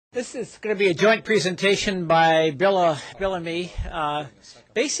This is going to be a joint presentation by Bill and me.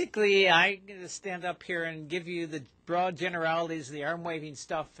 Basically, I'm going to stand up here and give you the broad generalities of the arm-waving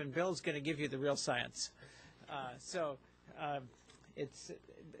stuff, and Bill's going to give you the real science. That's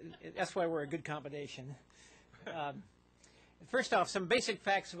why we're a good combination. First off, some basic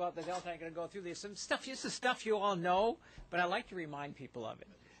facts about the delta. I'm going to go through this. Some stuff, this is stuff you all know, but I like to remind people of it.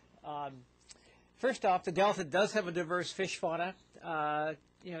 First off, the delta does have a diverse fish fauna.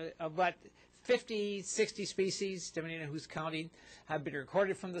 About 50, 60 species, depending on who's counting, have been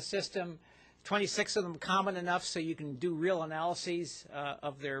recorded from the system. 26 of them common enough so you can do real analyses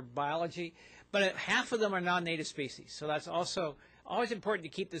of their biology. But half of them are non-native species. So that's also always important to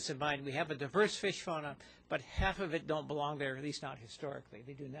keep this in mind. We have a diverse fish fauna, but half of it don't belong there, at least not historically.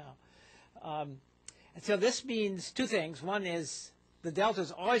 They do now. And so this means two things. One is the delta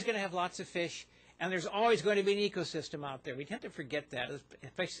is always going to have lots of fish, and there's always going to be an ecosystem out there. We tend to forget that,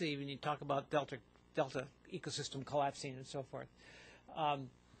 especially when you talk about delta ecosystem collapsing and so forth.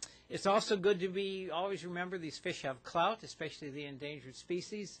 It's also good to always remember these fish have clout, especially the endangered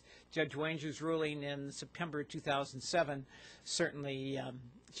species. Judge Wanger's ruling in September 2007 certainly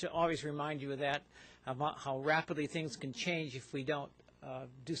should always remind you of that, about how rapidly things can change if we don't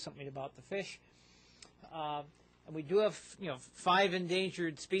do something about the fish. And we do have, 5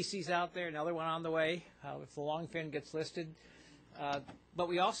 endangered species out there, another one on the way if the longfin gets listed. But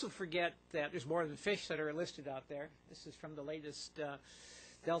we also forget that there's more than fish that are listed out there. This is from the latest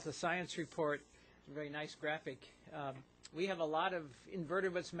Delta Science Report. It's a very nice graphic. We have a lot of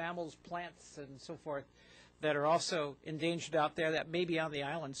invertebrates, mammals, plants, and so forth that are also endangered out there that may be on the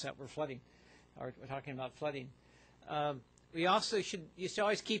islands that we're flooding, or we're talking about flooding. We also should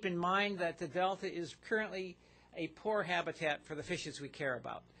always keep in mind that the delta is currently a poor habitat for the fishes we care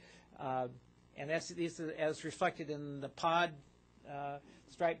about. And that's as reflected in the pod,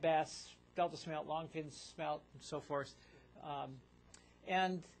 striped bass, delta smelt, longfin smelt, and so forth.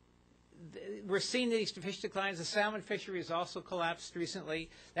 And we're seeing these fish declines. The salmon fishery has also collapsed recently.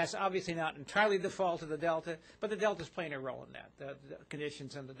 That's obviously not entirely the fault of the delta, but the delta is playing a role in that, the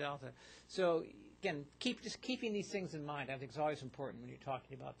conditions in the delta. So again, just keeping these things in mind, I think, is always important when you're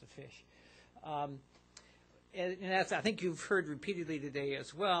talking about the fish. And as I think you've heard repeatedly today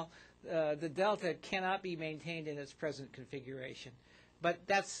as well, the delta cannot be maintained in its present configuration. But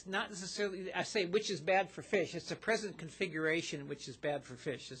that's not necessarily, I say, which is bad for fish. It's the present configuration which is bad for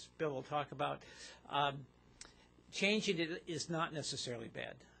fish, as Bill will talk about. Changing it is not necessarily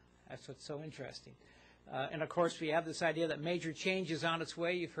bad. That's what's so interesting. And, of course, we have this idea that major change is on its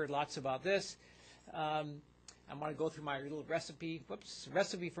way. You've heard lots about this. I want to go through my little recipe.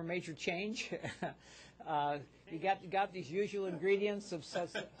 Recipe for major change. You got these usual ingredients of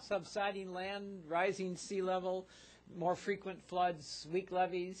subsiding land, rising sea level, more frequent floods, weak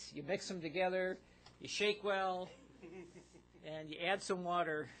levees. You mix them together, you shake well, and you add some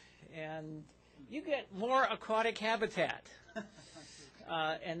water, and you get more aquatic habitat.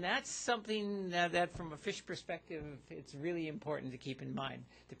 And that's something that from a fish perspective, it's really important to keep in mind.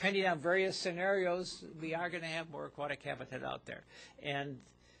 Depending on various scenarios, we are going to have more aquatic habitat out there. And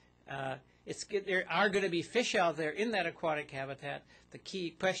there are going to be fish out there in that aquatic habitat. The key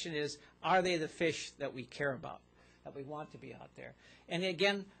question is, are they the fish that we care about, that we want to be out there? And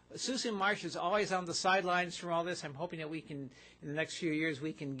again, Susan Marsh is always on the sidelines from all this. I'm hoping that we can, in the next few years,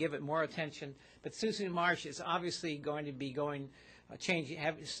 we can give it more attention. But Susan Marsh is obviously going to be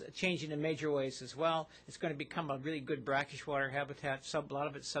changing in major ways as well. It's going to become a really good brackish water habitat, a lot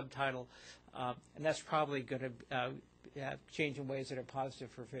of it's subtidal, and that's probably going to change in ways that are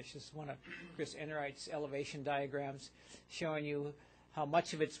positive for fish. This is one of Chris Enright's elevation diagrams showing you how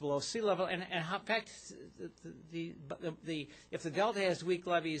much of it's below sea level, and how, in fact, if the delta has weak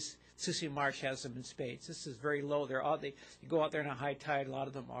levees, Susan Marsh has them in spades. This is very low. You go out there in a high tide, a lot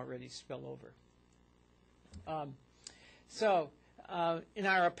of them already spill over. In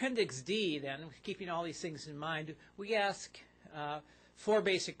our Appendix D, then, keeping all these things in mind, we ask 4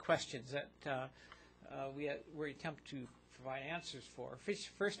 basic questions that we attempt to provide answers for.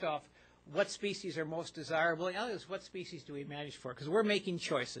 First off, what species are most desirable? And others, what species do we manage for? Because we're making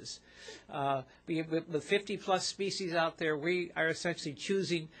choices. With 50-plus species out there, we are essentially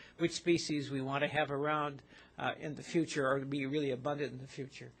choosing which species we want to have around in the future, or to be really abundant in the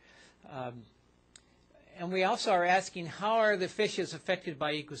future. And we also are asking, how are the fishes affected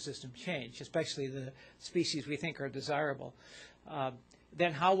by ecosystem change, especially the species we think are desirable?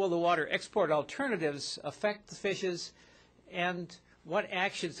 Then how will the water export alternatives affect the fishes, and what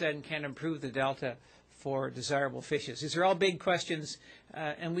actions then can improve the delta for desirable fishes? These are all big questions,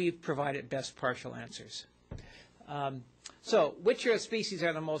 and we've provided best partial answers. So, which of species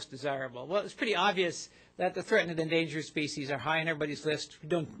are the most desirable? Well, it's pretty obvious that the threatened and endangered species are high on everybody's list.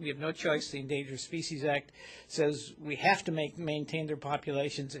 We have no choice. The Endangered Species Act says we have to maintain their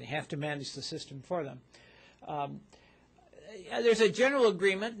populations and have to manage the system for them. There's a general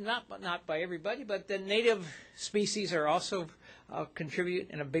agreement, not by everybody, but the native species are also contribute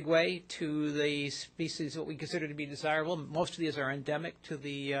in a big way to the species what we consider to be desirable. Most of these are endemic to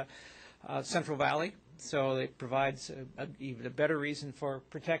the Central Valley, so it provides even a better reason for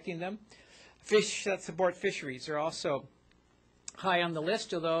protecting them. Fish that support fisheries are also high on the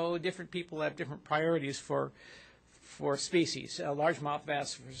list, although different people have different priorities for species. Largemouth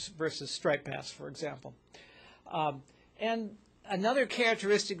bass versus striped bass, for example. And another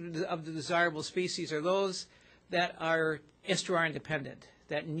characteristic of the desirable species are those that are estuary independent,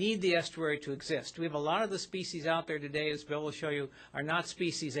 that need the estuary to exist. We have a lot of the species out there today, as Bill will show you, are not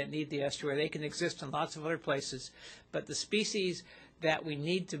species that need the estuary. They can exist in lots of other places, but the species that we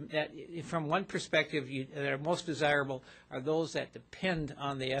need to, that from one perspective that are most desirable are those that depend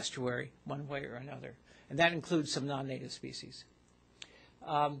on the estuary one way or another, and that includes some non-native species.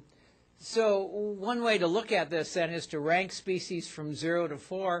 So one way to look at this then is to rank species from 0 to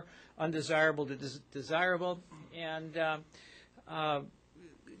 4, undesirable to desirable, and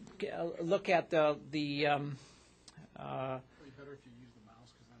look at the Probably better if you use the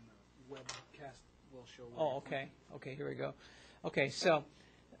mouse, because then the webcast will show. Oh, okay. Okay, here we go. Okay, so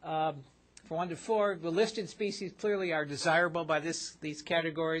for 1 to 4, the listed species clearly are desirable by these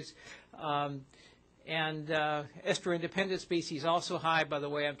categories. And estuary-independent species also high, by the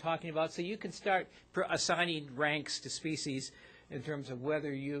way I'm talking about. So you can start assigning ranks to species in terms of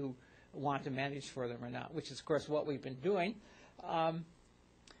whether you want to manage for them or not, which is, of course, what we've been doing.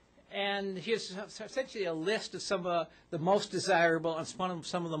 And here's essentially a list of some of the most desirable and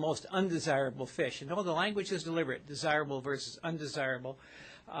some of the most undesirable fish. And all the language is deliberate, desirable versus undesirable.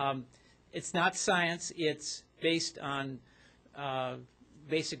 It's not science. It's based on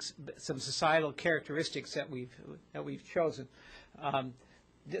some societal characteristics that we've chosen.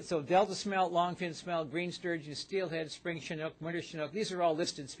 So delta smelt, longfin smelt, green sturgeon, steelhead, spring chinook, winter chinook, these are all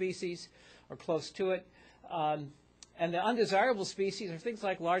listed species or close to it. And the undesirable species are things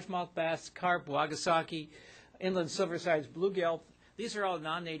like largemouth bass, carp, wagasaki, inland silversides, bluegill. These are all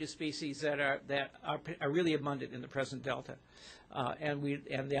non-native species that are really abundant in the present delta. And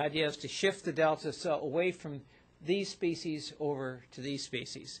the idea is to shift the delta away from these species over to these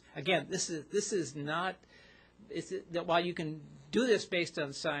species. Again, this is not. While you can do this based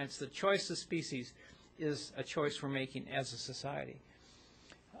on science, the choice of species is a choice we're making as a society.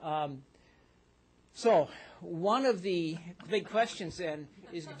 So one of the big questions then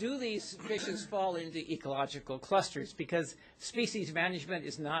is, do these fishes fall into ecological clusters? Because species management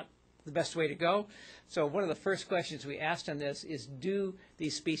is not the best way to go. So one of the first questions we asked on this is, do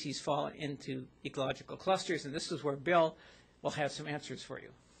these species fall into ecological clusters? And this is where Bill will have some answers for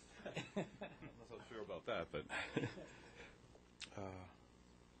you. I'm not sure about that, but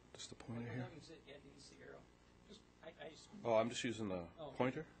just the pointer here. Oh, I'm just using the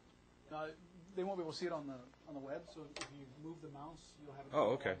pointer? They won't be able to see it on the web, so if you move the mouse, you'll have it.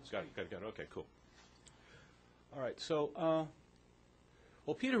 Oh, okay. Got it. Okay, cool. All right, so,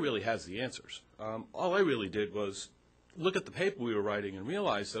 well, Peter really has the answers. All I really did was look at the paper we were writing and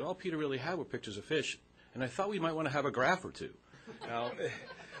realize that all Peter really had were pictures of fish, and I thought we might want to have a graph or two. Now,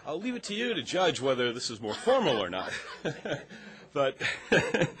 I'll leave it to you to judge whether this is more formal or not. But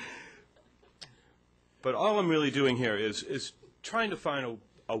all I'm really doing here is trying to find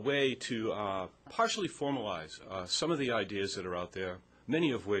a way to partially formalize some of the ideas that are out there,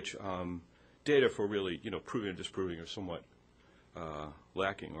 many of which data for really, proving or disproving are somewhat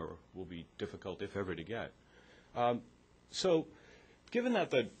lacking or will be difficult, if ever, to get. So given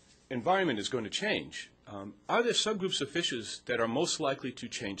that the environment is going to change, are there subgroups of fishes that are most likely to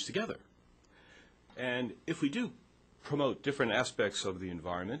change together? And if we do promote different aspects of the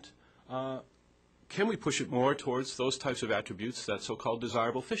environment, can we push it more towards those types of attributes that so-called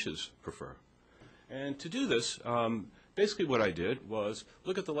desirable fishes prefer? And to do this, basically what I did was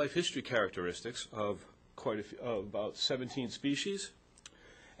look at the life history characteristics of about 17 species.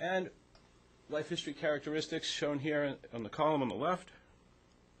 And life history characteristics shown here on the column on the left,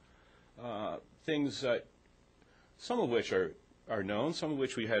 things that some of which are known, some of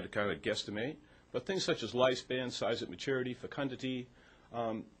which we had to kind of guesstimate, but things such as lifespan, size at maturity, fecundity,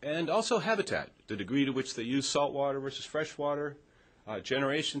 and also habitat, the degree to which they use salt water versus fresh water.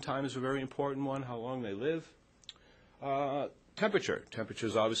 Generation time is a very important one, how long they live. Temperature. Temperature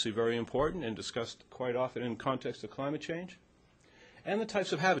is obviously very important and discussed quite often in context of climate change. And the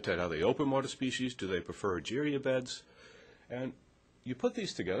types of habitat. Are they open water species? Do they prefer Egeria beds? And you put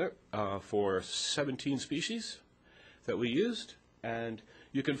these together for 17 species that we used, and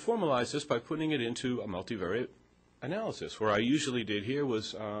you can formalize this by putting it into a multivariate analysis. Where I usually did here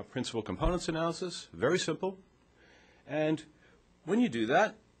was principal components analysis, very simple. And when you do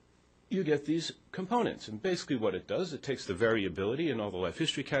that, you get these components. And basically what it does, it takes the variability and all the life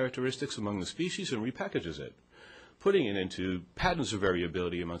history characteristics among the species and repackages it, putting it into patterns of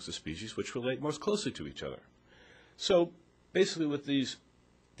variability amongst the species which relate most closely to each other. So basically with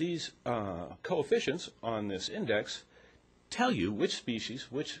these coefficients on this index tell you which species,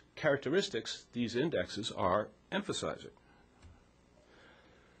 which characteristics these indexes are emphasizing.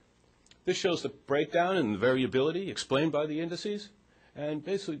 This shows the breakdown and the variability explained by the indices. And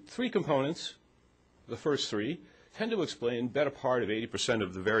basically, three components, the first three, tend to explain better part of 80%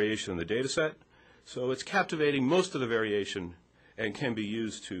 of the variation in the data set. So it's captivating most of the variation and can be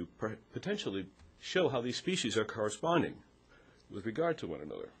used to potentially show how these species are corresponding with regard to one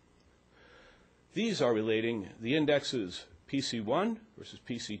another. These are relating the indexes PC1 versus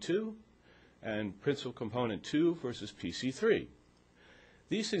PC2 and principal component 2 versus PC3.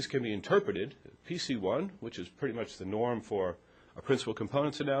 These things can be interpreted. PC1, which is pretty much the norm for a principal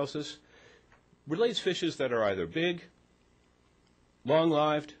components analysis, relates fishes that are either big,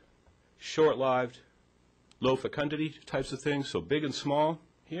 long-lived, short-lived, low fecundity types of things, so big and small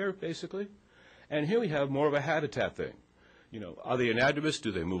here, basically. And here we have more of a habitat thing. You know, are they anadromous?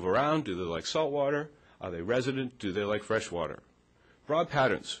 Do they move around? Do they like salt water? Are they resident? Do they like fresh water? Broad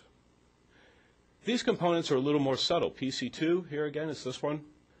patterns. These components are a little more subtle. PC2, here again, is this one,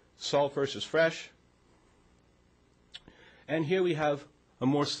 salt versus fresh. And here we have a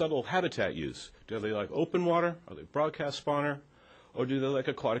more subtle habitat use. Do they like open water? Are they broadcast spawner? Or do they like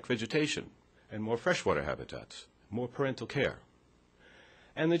aquatic vegetation and more freshwater habitats, more parental care?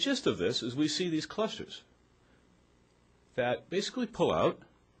 And the gist of this is we see these clusters that basically pull out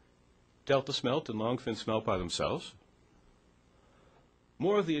delta smelt and longfin smelt by themselves.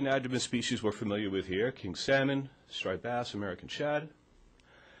 More of the anadromous species we're familiar with here, king salmon, striped bass, American shad.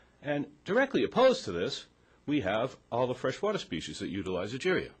 And directly opposed to this, we have all the freshwater species that utilize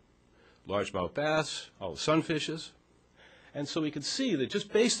Egeria. Largemouth bass, all the sunfishes. And so we can see that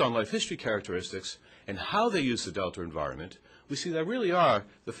just based on life history characteristics and how they use the delta environment, we see that really are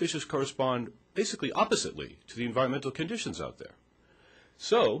the fishes correspond basically oppositely to the environmental conditions out there.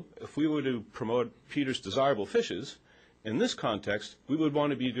 So if we were to promote Peter's desirable fishes, in this context, we would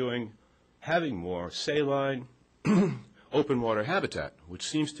want to be having more saline, open water habitat, which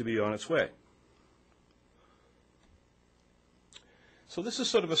seems to be on its way. So this is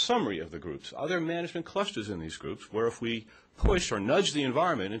sort of a summary of the groups. Are there management clusters in these groups where if we push or nudge the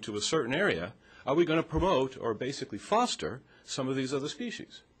environment into a certain area, are we going to promote or basically foster some of these other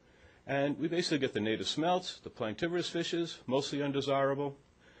species? And we basically get the native smelts, the planktivorous fishes, mostly undesirable,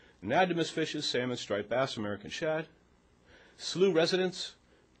 anadromous fishes, salmon, striped bass, American shad, slough residents,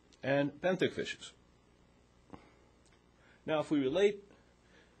 and benthic fishes. Now if we relate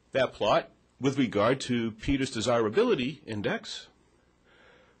that plot with regard to Peter's desirability index,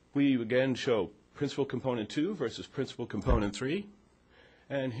 we again show principal component 2 versus principal component 3.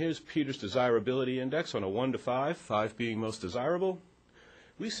 And here's Peter's desirability index on a 1 to 5, 5 being most desirable.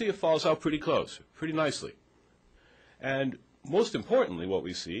 We see it falls out pretty close, pretty nicely. And most importantly, what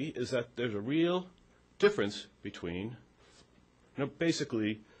we see is that there's a real difference between,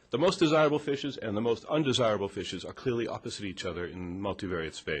 basically, the most desirable fishes and the most undesirable fishes are clearly opposite each other in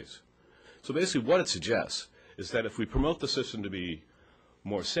multivariate space. So basically what it suggests is that if we promote the system to be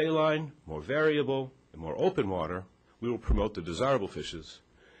more saline, more variable, and more open water, we will promote the desirable fishes.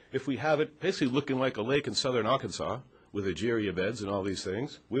 If we have it basically looking like a lake in southern Arkansas with Egeria beds and all these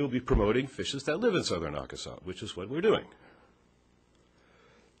things, we will be promoting fishes that live in southern Arkansas, which is what we're doing.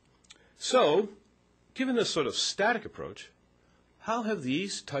 So, given this sort of static approach, how have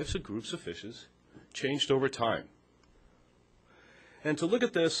these types of groups of fishes changed over time? And to look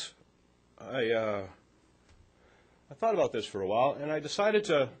at this, I thought about this for a while, and I decided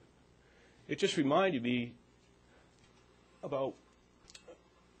it just reminded me about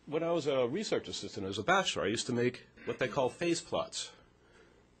when I was a research assistant as a bachelor. I used to make what they call phase plots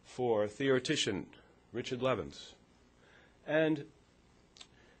for theoretician Richard Levins. And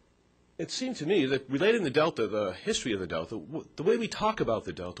it seemed to me that relating the delta, the history of the delta, the way we talk about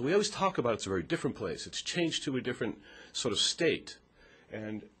the delta, we always talk about it's a very different place. It's changed to a different sort of state.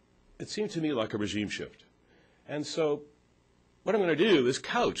 And it seemed to me like a regime shift. And so what I'm going to do is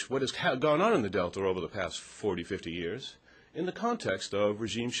couch what has gone on in the delta over the past 40, 50 years in the context of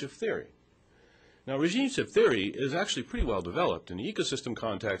regime shift theory. Now, regime shift theory is actually pretty well developed. In the ecosystem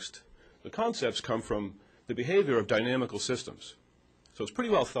context, the concepts come from the behavior of dynamical systems. So it's pretty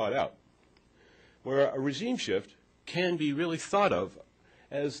well thought out, where a regime shift can be really thought of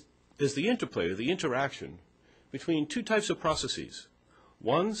as the interplay, or the interaction between two types of processes.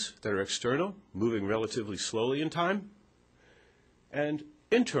 Ones that are external, moving relatively slowly in time, and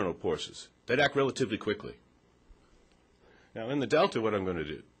internal forces that act relatively quickly. Now, in the delta, what I'm going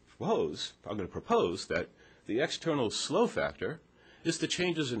to propose that the external slow factor is the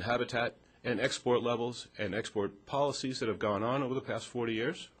changes in habitat and export levels and export policies that have gone on over the past 40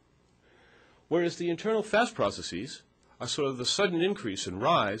 years, whereas the internal fast processes are sort of the sudden increase and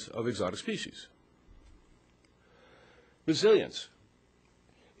rise of exotic species. Resilience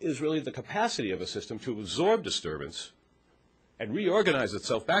is really the capacity of a system to absorb disturbance and reorganize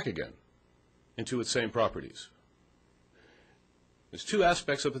itself back again into its same properties. There's two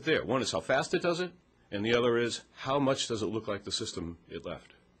aspects of it there. One is how fast it does it, and the other is how much does it look like the system it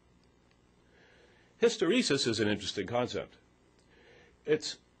left. Hysteresis is an interesting concept.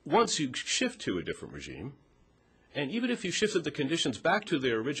 It's once you shift to a different regime, and even if you shifted the conditions back to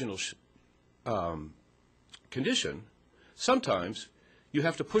their original condition, sometimes you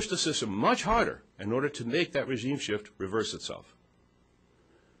have to push the system much harder in order to make that regime shift reverse itself.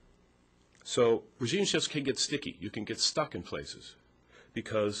 So regime shifts can get sticky. You can get stuck in places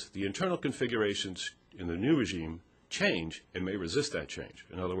because the internal configurations in the new regime change and may resist that change.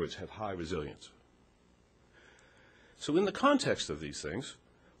 In other words, have high resilience. So in the context of these things,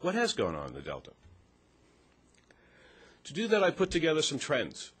 what has gone on in the delta? To do that, I put together some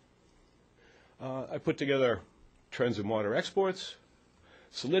trends. I put together trends in water exports,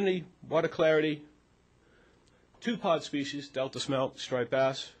 salinity, water clarity, two pod species, delta smelt, striped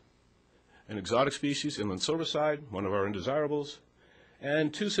bass, an exotic species, inland silverside, one of our undesirables,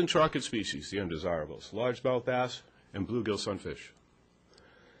 and two centrochid species, the undesirables, largemouth bass and bluegill sunfish.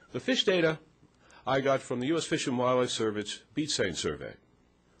 The fish data I got from the U.S. Fish and Wildlife Service beach seine survey.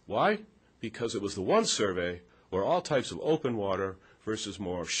 Why? Because it was the one survey where all types of open water versus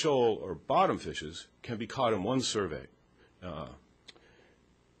more shoal or bottom fishes can be caught in one survey.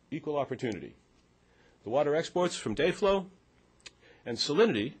 Equal opportunity. The water exports from day flow and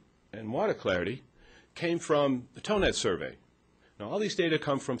salinity and water clarity came from the TONET survey. Now, all these data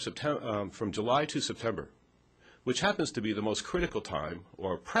come from July to September, which happens to be the most critical time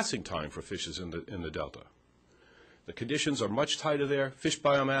or pressing time for fishes in the delta. The conditions are much tighter there. Fish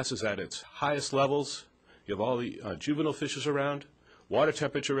biomass is at its highest levels. You have all the juvenile fishes around. Water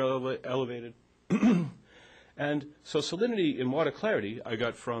temperature elevated. And so salinity and water clarity I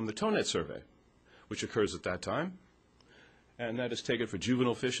got from the TONET survey, which occurs at that time. And that is taken for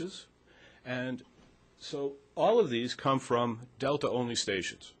juvenile fishes. And so all of these come from delta-only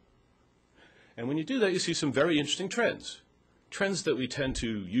stations. And when you do that, you see some very interesting trends. Trends that we tend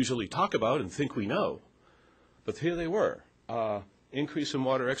to usually talk about and think we know. But here they were. Increase in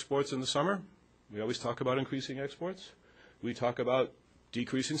water exports in the summer. We always talk about increasing exports. We talk about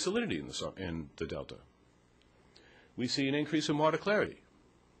decreasing salinity in the delta. We see an increase in water clarity.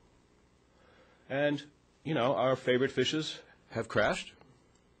 And, you know, our favorite fishes have crashed.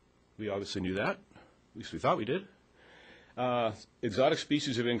 We obviously knew that. At least we thought we did. Exotic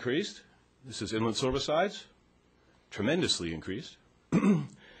species have increased. This is inland silversides, tremendously increased.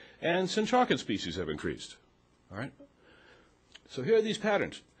 And centrochid species have increased. All right? So here are these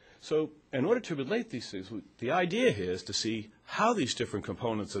patterns. So in order to relate these things, the idea here is to see how these different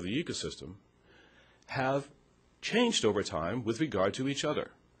components of the ecosystem have changed over time with regard to each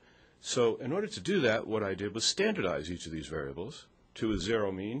other. So in order to do that, what I did was standardize each of these variables to a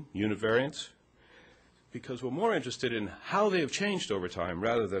zero mean, unit variance, because we're more interested in how they have changed over time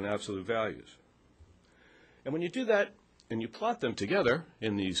rather than absolute values. And when you do that and you plot them together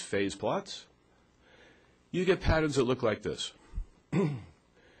in these phase plots, you get patterns that look like this.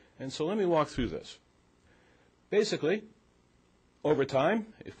 And so let me walk through this. Basically, over time,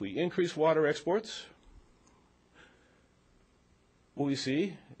 if we increase water exports, what we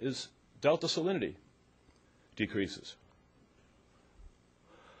see is delta salinity decreases.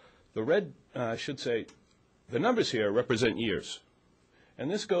 The red, I should say, the numbers here represent years.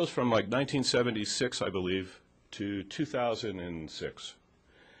 And this goes from like 1976, I believe, to 2006.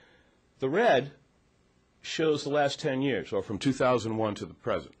 The red shows the last 10 years, or from 2001 to the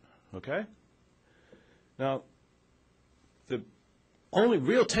present. Okay? Now, the only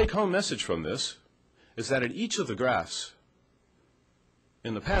real take-home message from this is that in each of the graphs,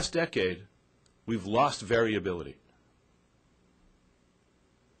 in the past decade, we've lost variability.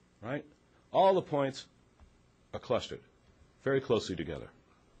 Right? All the points are clustered very closely together,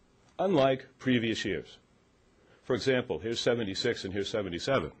 unlike previous years. For example, here's 76 and here's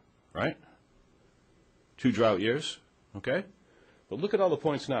 77, right? 2 drought years, okay? But look at all the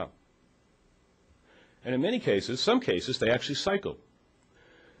points now. And in many cases, some cases, they actually cycle.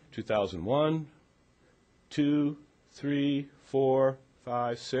 2001, 2, 3, 4,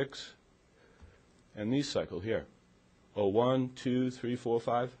 5, 6, and these cycle here. 01, 2, 3, 4,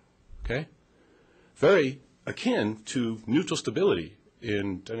 5, okay? Very akin to neutral stability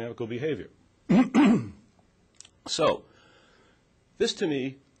in dynamical behavior. So, this to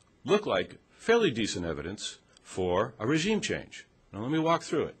me looked like fairly decent evidence for a regime change. Now let me walk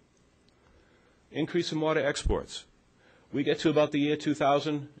through it. Increase in water exports. We get to about the year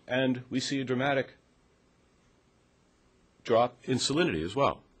 2000 and we see a dramatic drop in salinity as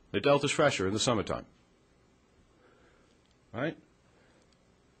well. The delta's fresher in the summertime. Right?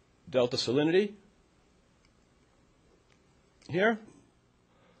 Delta salinity here.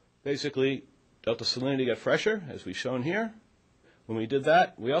 Basically, delta salinity got fresher, as we've shown here. When we did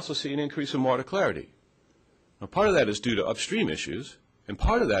that, we also see an increase in water clarity. Now, part of that is due to upstream issues, and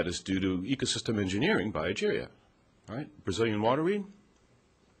part of that is due to ecosystem engineering by Egeria, right? Brazilian water weed.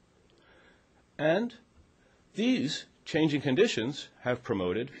 And these changing conditions have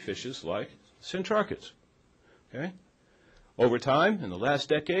promoted fishes like centrarchids, okay? Over time, in the last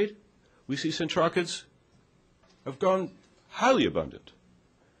decade, we see centrarchids have grown highly abundant.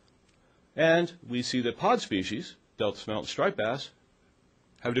 And we see that pod species, delta smelt and striped bass,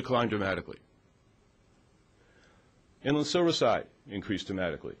 have declined dramatically. Inland silverside increased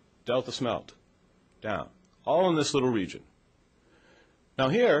dramatically. Delta smelt, down. All in this little region. Now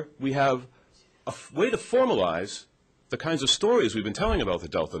here we have a way to formalize the kinds of stories we've been telling about the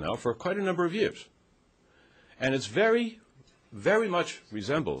delta now for quite a number of years. And it's very much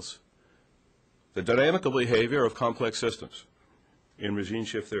resembles the dynamical behavior of complex systems in regime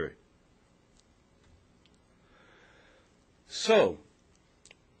shift theory. So,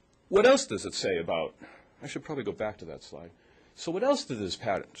 what else does it say about, I should probably go back to that slide. So what else does this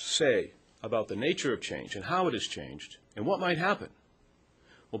pattern say about the nature of change and how it has changed and what might happen?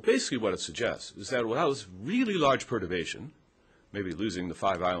 Well, basically what it suggests is that without this really large perturbation, maybe losing the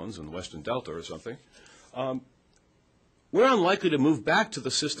 5 islands in the Western Delta or something, we're unlikely to move back to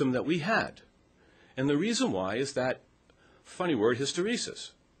the system that we had. And the reason why is that funny word,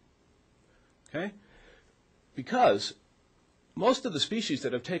 hysteresis. Okay? Because most of the species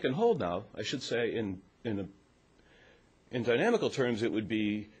that have taken hold now, I should say in dynamical terms, it would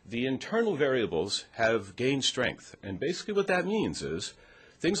be the internal variables have gained strength. And basically what that means is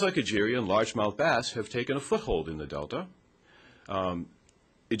things like Egeria and largemouth bass have taken a foothold in the delta.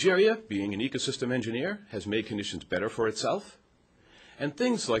 Egeria, being an ecosystem engineer, has made conditions better for itself. And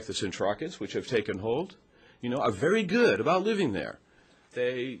things like the centrarchids, which have taken hold, are very good about living there.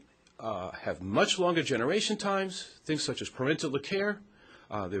 They have much longer generation times, things such as parental care.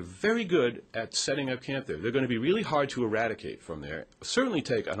 They're very good at setting up camp there. They're going to be really hard to eradicate from there, certainly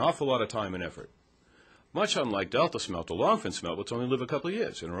take an awful lot of time and effort. Much unlike delta smelt or longfin smelt, which only live a couple of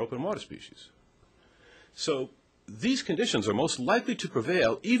years and are open water species. So these conditions are most likely to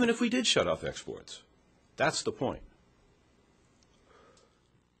prevail even if we did shut off exports. That's the point.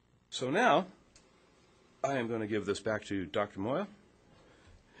 So now, I am going to give this back to Dr. Moyle,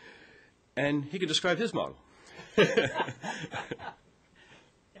 and he can describe his model. Yeah,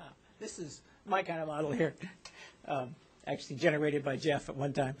 this is my kind of model here, actually generated by Jeff at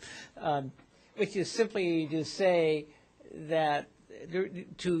one time, which is simply to say that,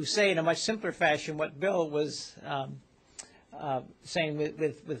 to say in a much simpler fashion what Bill was saying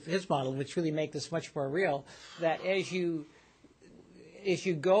with his model, which really make this much more real, that as you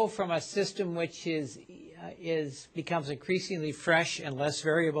go from a system which becomes increasingly fresh and less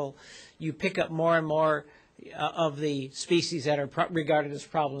variable, you pick up more and more of the species that are regarded as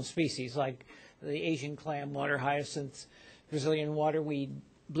problem species, like the Asian clam, water hyacinth, Brazilian waterweed,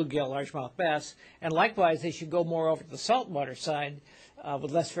 bluegill, largemouth bass. And likewise, as you go more over to the saltwater side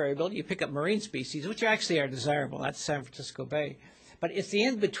with less variability, you pick up marine species, which actually are desirable. That's San Francisco Bay. But it's the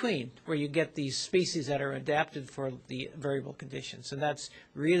in-between where you get these species that are adapted for the variable conditions. And that's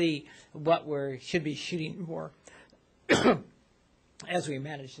really what we should be shooting for as we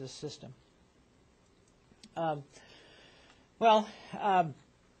manage this system. And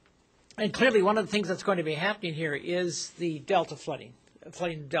clearly one of the things that's going to be happening here is the delta flooding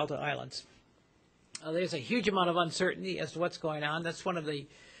the delta islands. There's a huge amount of uncertainty as to what's going on. That's to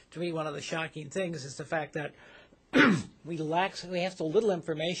me, one of the shocking things is the fact that we have so little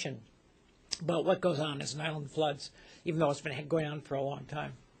information about what goes on as an island floods, even though it's been going on for a long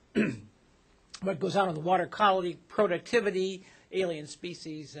time. What goes on in the water quality, productivity, alien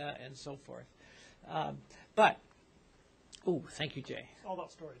species, and so forth. But Ooh, thank you, Jay. It's all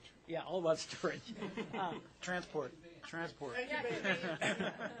about storage. Yeah, all about storage. Transport. Storage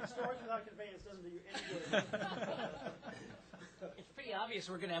without conveyance doesn't do you any good. It's pretty obvious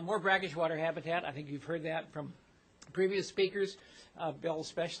we're going to have more brackish water habitat. I think you've heard that from previous speakers, Bill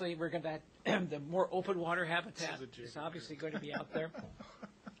especially. We're going to have the more open water habitat is obviously going to be out there.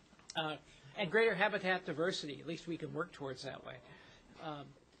 And greater habitat diversity, at least we can work towards that way.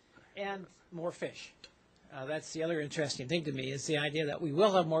 And more fish. That's the other interesting thing to me, is the idea that we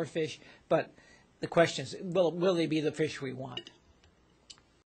will have more fish, but the question is, will they be the fish we want?